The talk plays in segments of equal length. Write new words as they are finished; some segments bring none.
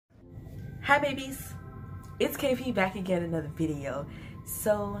Hi babies, it's KP back again, another video.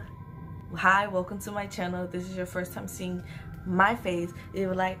 So hi, welcome to my channel. If this is your first time seeing my face, you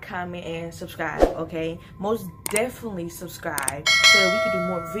would like, comment, and subscribe. Okay, most definitely subscribe so that we can do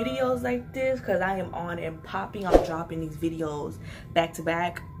more videos like this, because I am on and popping. I'm dropping these videos back to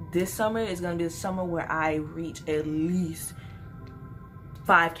back. This summer is going to be the summer where I reach at least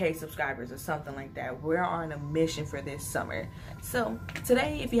 5K subscribers or something like that. We're on a mission for this summer. So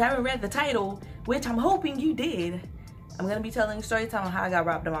today, if you haven't read the title, which I'm hoping you did, I'm gonna be telling a story time on how I got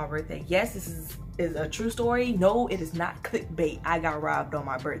robbed on my birthday. Yes, this is a true story. No, it is not clickbait. I got robbed on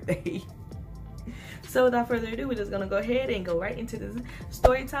my birthday. So without further ado, we're just gonna go ahead and go right into this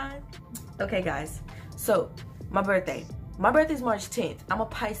story time. Okay guys, so my birthday. My birthday's March 10th. I'm a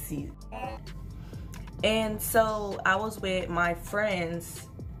Pisces. And so I was with my friends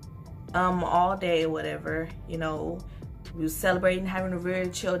all day or whatever, you know. We was celebrating, having a very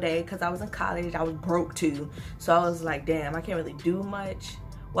chill day, because I was in college. I was broke too, so I was like, damn, I can't really do much.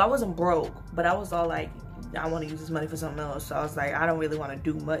 Well, I wasn't broke, but I was all like, I want to use this money for something else. So I was like, I don't really want to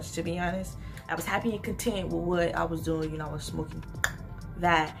do much, to be honest. I was happy and content with what I was doing. You know, I was smoking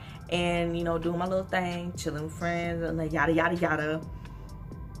that and, you know, doing my little thing, chilling with friends and like yada yada yada.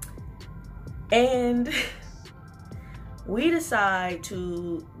 And we decide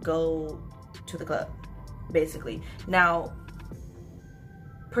to go to the club, basically. Now,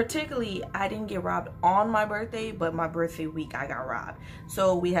 particularly, I didn't get robbed on my birthday, but my birthday week I got robbed.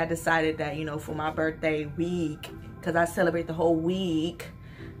 So we had decided that, you know, for my birthday week, because I celebrate the whole week,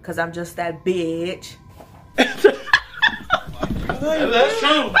 because I'm just that bitch. That's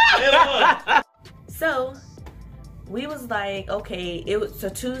true. So we was like, okay, it was a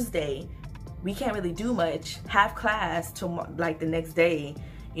Tuesday. We can't really do much. Have class till like the next day.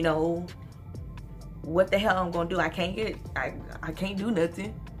 You know, what the hell I'm gonna do? I can't do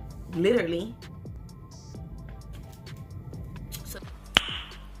nothing, literally. So,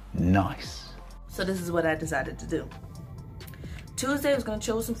 nice. So this is what I decided to do. Tuesday I was gonna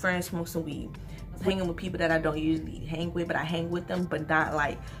chill with some friends, smoke some weed. I was hanging with people that I don't usually hang with, but I hang with them, but not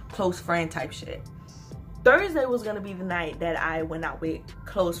like close friend type shit. Thursday was gonna be the night that I went out with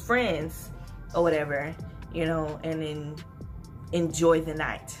close friends or whatever, you know, and then enjoy the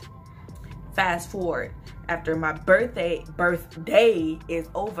night. Fast forward, after my birthday is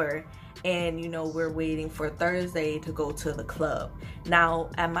over, and you know, we're waiting for Thursday to go to the club. Now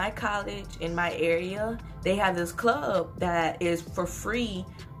at my college, in my area, they have this club that is for free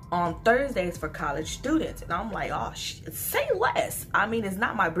on Thursdays for college students. And I'm like, oh shit, say less. I mean, it's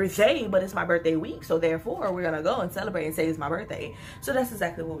not my birthday, but it's my birthday week, so therefore we're gonna go and celebrate and say it's my birthday. So that's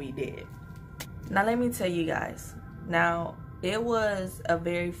exactly what we did. Now let me tell you guys, now it was a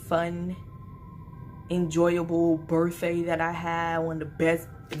very fun, enjoyable birthday that I had. One of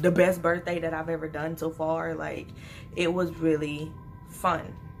the best birthday that I've ever done so far. Like, it was really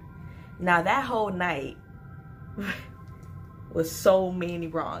fun. Now that whole night was so many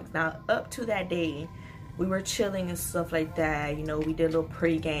wrongs. Now up to that day, we were chilling and stuff like that. You know, we did a little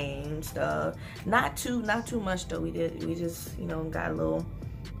pre-game stuff. Not too much though. We just, you know, got a little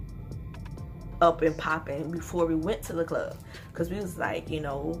up and popping before we went to the club, because we was like, you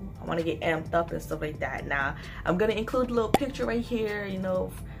know, I want to get amped up and stuff like that. Now I'm gonna include a little picture right here, you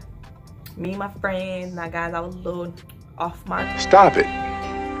know, me and my friends. Now guys, I was a little off my stop it,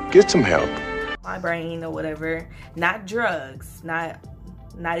 get some help, my brain or whatever. Not drugs, not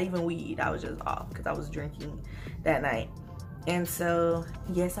even weed. I was just off because I was drinking that night. And so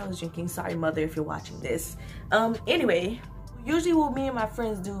yes, I was drinking. Sorry mother if you're watching this. Anyway, usually what me and my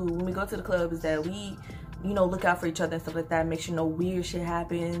friends do when we go to the club is that we, you know, look out for each other and stuff like that, make sure no weird shit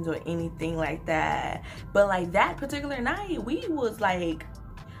happens or anything like that. But like that particular night, we was like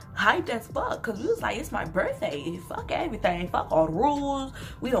hyped as fuck, because we was like, it's my birthday, fuck everything, fuck all the rules,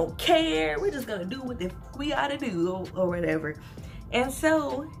 we don't care, we're just gonna do what we gotta do or whatever. And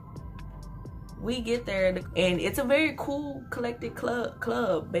so we get there, and it's a very cool, collected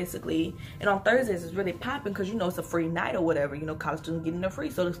club basically. And on Thursdays it's really popping, because you know, it's a free night or whatever. You know, college students getting there free,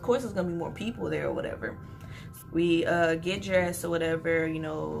 so of course there's gonna be more people there or whatever. We get dressed or whatever, you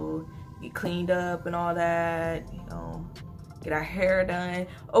know, get cleaned up and all that, you know, get our hair done.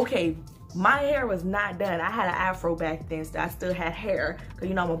 Okay, my hair was not done. I had an afro back then, so I still had hair, because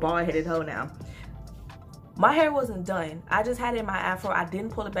you know, I'm a bald-headed hoe now. My hair wasn't done. I just had it in my afro. I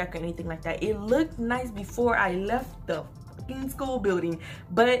didn't pull it back or anything like that. It looked nice before I left the fucking school building,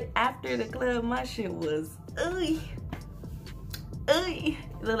 but after the club, my shit was, it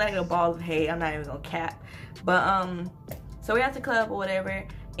looked like a ball of hay. I'm not even gonna cap. But so we're at the club or whatever,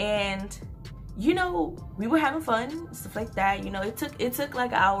 and you know, we were having fun, stuff like that. You know, it took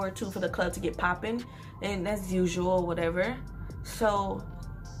like an hour or two for the club to get popping, and that's usual, whatever. So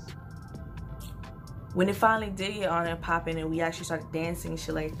when it finally did get on and popping and we actually started dancing and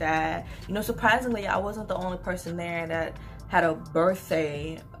shit like that, you know, surprisingly, I wasn't the only person there that had a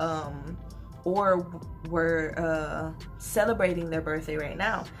birthday or were celebrating their birthday right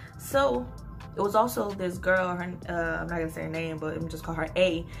now. So it was also this girl, her, I'm not gonna say her name, but I'm just call her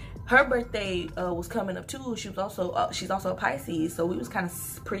A. Her birthday was coming up too. She was also she's also a Pisces, so we was kind of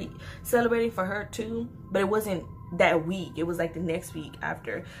celebrating for her too, but it wasn't that week. It was like the next week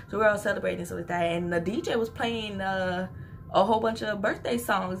after. So we were all celebrating stuff like that, and the DJ was playing a whole bunch of birthday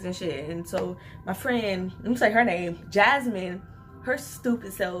songs and shit. And so my friend, let me say her name, Jasmine, her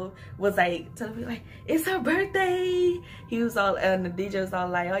stupid self was like telling me like, it's her birthday. He was all, and the DJ was all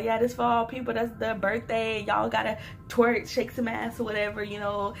like, oh yeah, this for all people that's their birthday, y'all gotta twerk, shake some ass or whatever, you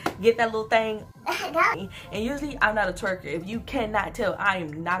know, get that little thing. And usually I'm not a twerker. If you cannot tell, I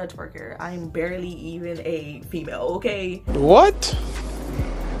am not a twerker. I am barely even a female, okay? What?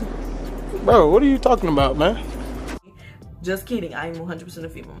 Bro, what are you talking about, man? Just kidding, I am 100% a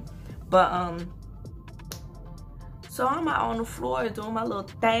female. But so I'm out on the floor doing my little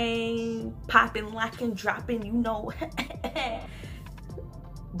thing, popping, locking, dropping, you know.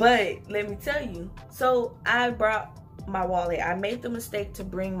 But let me tell you, so I brought my wallet. I made the mistake to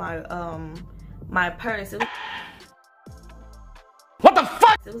bring my my purse. What the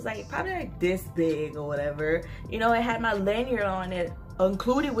fuck? It was like probably like this big or whatever. You know, it had my lanyard on it,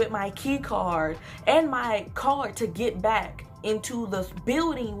 included with my key card and my card to get back into the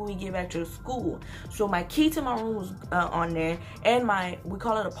building when we get back to the school. So my key to my room was on there, and my, we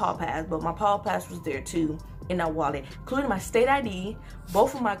call it a paw pass, but my paw pass was there too in that wallet, including my state ID,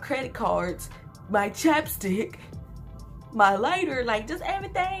 both of my credit cards, my chapstick, my lighter, like just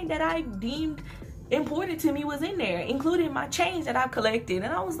everything that I deemed important to me was in there, including my change that I've collected.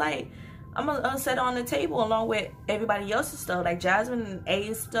 And I was like, I'm gonna set it on the table along with everybody else's stuff, like Jasmine and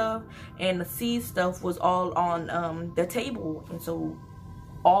A's stuff and the C stuff was all on the table, and so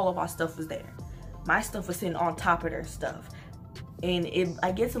all of our stuff was there. My stuff was sitting on top of their stuff, and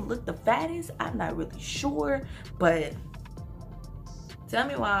I guess it looked the fattest. I'm not really sure, but tell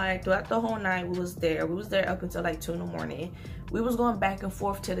me why throughout the whole night we was there up until like 2 in the morning. We was going back and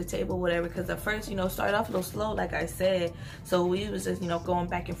forth to the table, whatever, because at first, you know, started off a little slow, like I said. So we was just, you know, going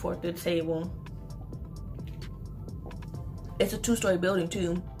back and forth to the table. It's a 2-story building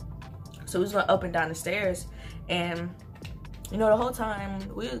too, so we was going up and down the stairs. And you know, the whole time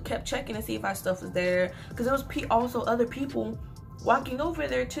we kept checking to see if our stuff was there, because there was also other people walking over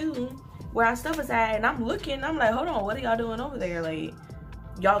there too where our stuff was at. And I'm looking, I'm like, hold on, what are y'all doing over there? Like,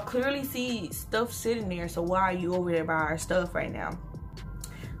 y'all clearly see stuff sitting there, so why are you over there by our stuff right now?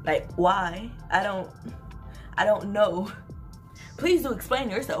 Like, why? I don't know. Please do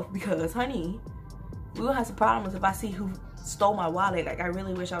explain yourself, because honey, we're gonna have some problems if I see who stole my wallet. Like, I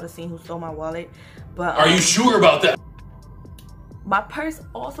really wish I would have seen who stole my wallet. But are you sure about that? my purse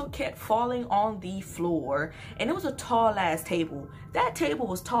also kept falling on the floor, and it was a tall ass table. That table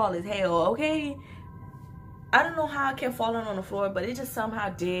was tall as hell, okay? I don't know how it kept falling on the floor, but it just somehow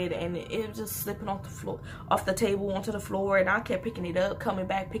did, and it was just slipping off the floor, off the table onto the floor. And I kept picking it up, coming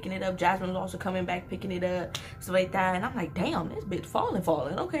back, picking it up. Jasmine was also coming back, picking it up, stuff like that. And I'm like, damn, this bitch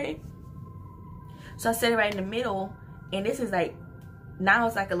falling, okay. So I set it right in the middle, and this is like, now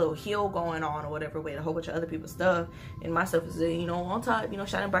it's like a little hill going on or whatever with a whole bunch of other people's stuff, and my stuff is, you know, on top, you know,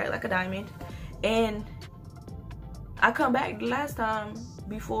 shining bright like a diamond. And I come back the last time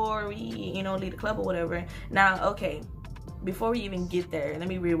before we, you know, leave the club or whatever. Now, okay, before we even get there, let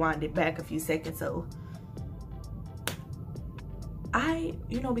me rewind it back a few seconds. So I,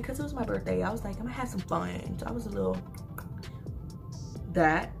 you know, because it was my birthday, I was like, I'm gonna have some fun. So I was a little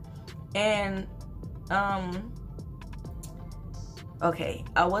that. And okay,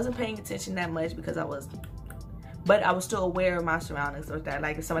 I wasn't paying attention that much because but I was still aware of my surroundings like that.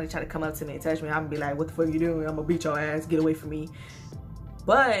 Like, if somebody tried to come up to me and touch me, I'm gonna be like, what the fuck you doing? I'm gonna beat your ass, get away from me.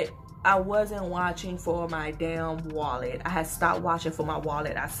 But I wasn't watching for my damn wallet. I had stopped watching for my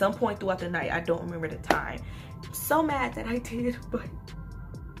wallet at some point throughout the night. I don't remember the time. I'm so mad that I did, but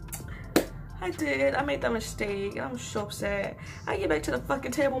I did. I made that mistake, and I'm so upset. I get back to the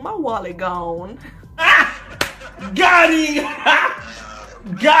fucking table, my wallet gone. Got him!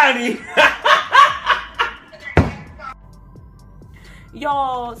 Got him!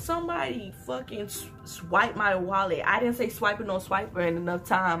 Y'all, somebody fucking swiped my wallet. I didn't say swiping no swiper in enough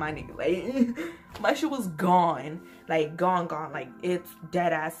time, my nigga. Like, my shit was gone. Like, gone. Like, it's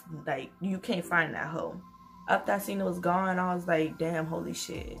dead ass. Like, you can't find that hoe. after I seen it was gone, I was like, damn, holy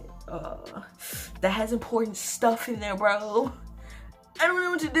shit. That has important stuff in there, bro. I don't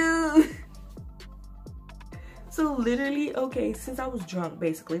know what to do. So literally, okay, since I was drunk,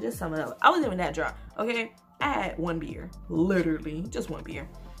 basically, just sum it up. I wasn't even that drunk, okay? I had 1 beer, literally, just 1 beer.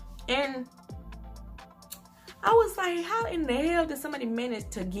 And I was like, how in the hell did somebody manage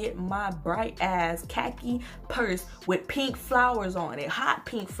to get my bright ass khaki purse with pink flowers on it, hot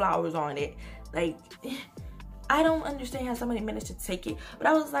pink flowers on it? Like, I don't understand how somebody managed to take it. But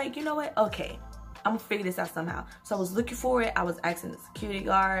I was like, you know what? Okay, I'm gonna figure this out somehow. So I was looking for it. I was asking the security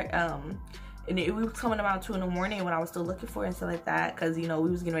guard. And we was coming about 2 in the morning when I was still looking for it and stuff like that. Cause you know,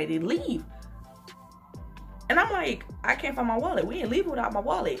 we was getting ready to leave. And I'm like, I can't find my wallet. We didn't leave without my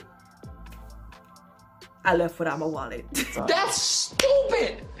wallet. I left without my wallet. That's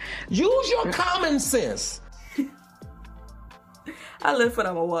stupid. Use your common sense. I left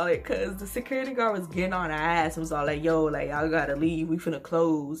without my wallet because the security guard was getting on our ass and was all like, yo, like, I gotta leave. We finna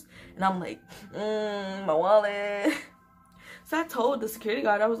close. And I'm like, my wallet. So I told the security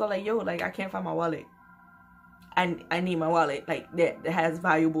guard, I was all like, yo, like, I can't find my wallet. I need my wallet. Like, that has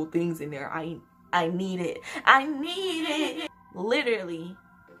valuable things in there. I need it. I need it. Literally.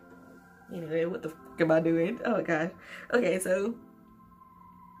 Anyway, what the fuck am I doing? Oh gosh. Okay, so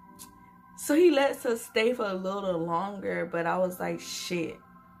he lets us stay for a little longer, but I was like, shit,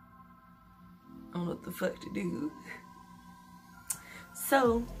 I don't know what the fuck to do.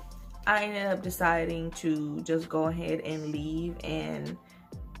 So I ended up deciding to just go ahead and leave and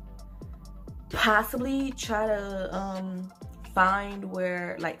possibly try to find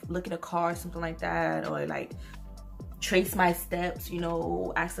where, like, look at a car or something like that, or like trace my steps, you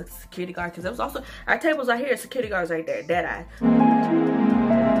know, ask the security guard, because there was also, our table's right here, security guard's right there, dead eye.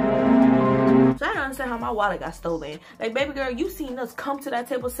 So I don't understand how my wallet got stolen. Like, baby girl, you seen us come to that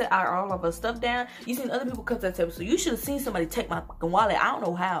table, set all of our stuff down. You seen other people come to that table, so you should have seen somebody take my fucking wallet. I don't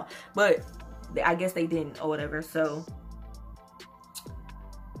know how, but I guess they didn't or whatever. So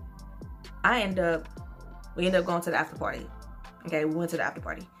we end up going to the after party. Okay, we went to the after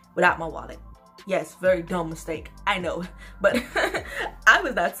party without my wallet. Yes, very dumb mistake, I know, but I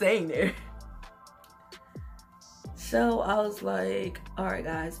was not saying there. So I was like, all right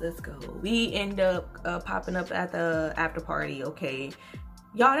guys, let's go. We end up popping up at the after party, okay?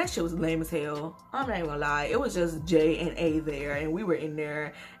 Y'all, that shit was lame as hell. I'm not even gonna lie. It was just J and A there, and we were in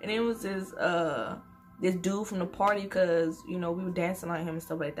there, and it was this dude from the party, cause you know we were dancing like him and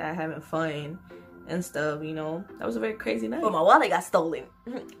stuff like that, having fun and stuff, you know. That was a very crazy night. But my wallet got stolen.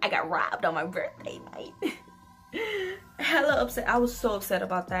 I got robbed on my birthday night. Hella upset. I was so upset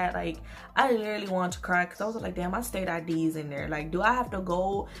about that. Like, I literally wanted to cry because I was like, damn, my state ID's in there. Like, do I have to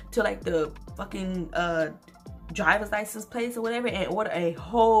go to like the fucking driver's license place or whatever and order a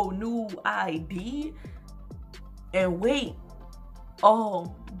whole new ID and wait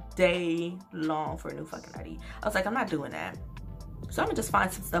all day long for a new fucking ID? I was like, I'm not doing that. So I'm gonna just find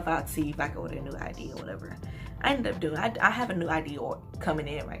some stuff out to see if I can order a new ID or whatever. I ended up doing, I have a new ID coming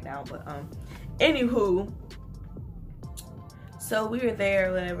in right now, but anywho, so we were there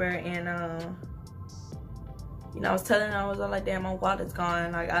or whatever, and you know, I was telling her, I was all like, damn, my wallet's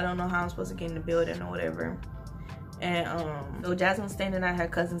gone, like I don't know how I'm supposed to get in the building or whatever. And so Jasmine was staying at her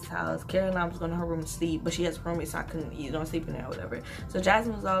cousin's house. Caroline was going to her room to sleep, but she has a roommate, so I couldn't, you know, sleep in there or whatever. So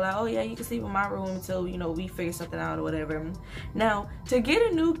Jasmine was all like, oh yeah, you can sleep in my room until, you know, we figure something out or whatever. Now, to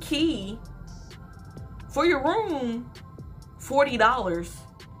get a new key for your room, $40.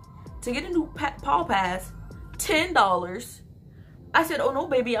 To get a new Paul Pass, $10. I said, oh no,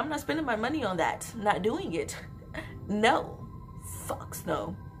 baby, I'm not spending my money on that. Not doing it. No. Fucks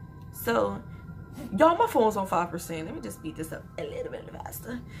no. So, y'all, my phone's on 5%. Let me just speed this up a little bit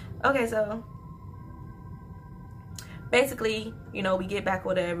faster. Okay, so basically, you know, we get back,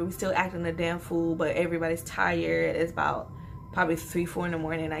 whatever. We still acting a damn fool, but everybody's tired. It's about probably 3, 4 in the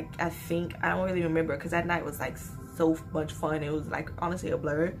morning. I think. I don't really remember because that night was like so much fun. It was like honestly a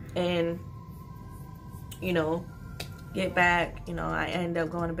blur. And, you know, get back, you know, I end up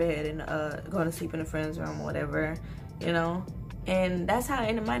going to bed and going to sleep in a friend's room or whatever, you know. And that's how I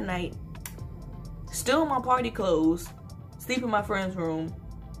ended my night. Still in my party clothes, sleep in my friend's room,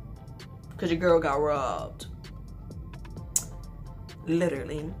 because your girl got robbed.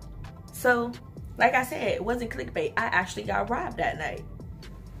 Literally. So, like I said, it wasn't clickbait. I actually got robbed that night.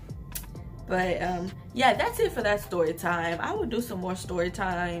 But, yeah, that's it for that story time. I will do some more story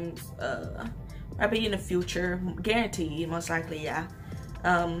times, probably in the future. Guaranteed, most likely, yeah.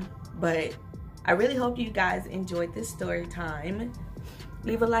 But I really hope you guys enjoyed this story time.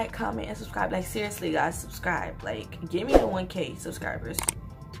 Leave a like, comment, and subscribe. Like, seriously, guys, subscribe. Like, give me the 1K subscribers.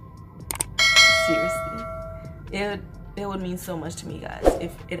 Seriously. It would mean so much to me, guys,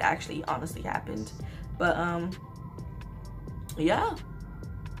 if it actually honestly happened. But yeah,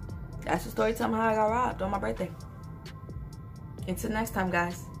 that's the story time how I got robbed on my birthday. Until next time,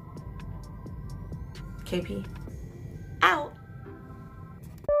 guys. KP.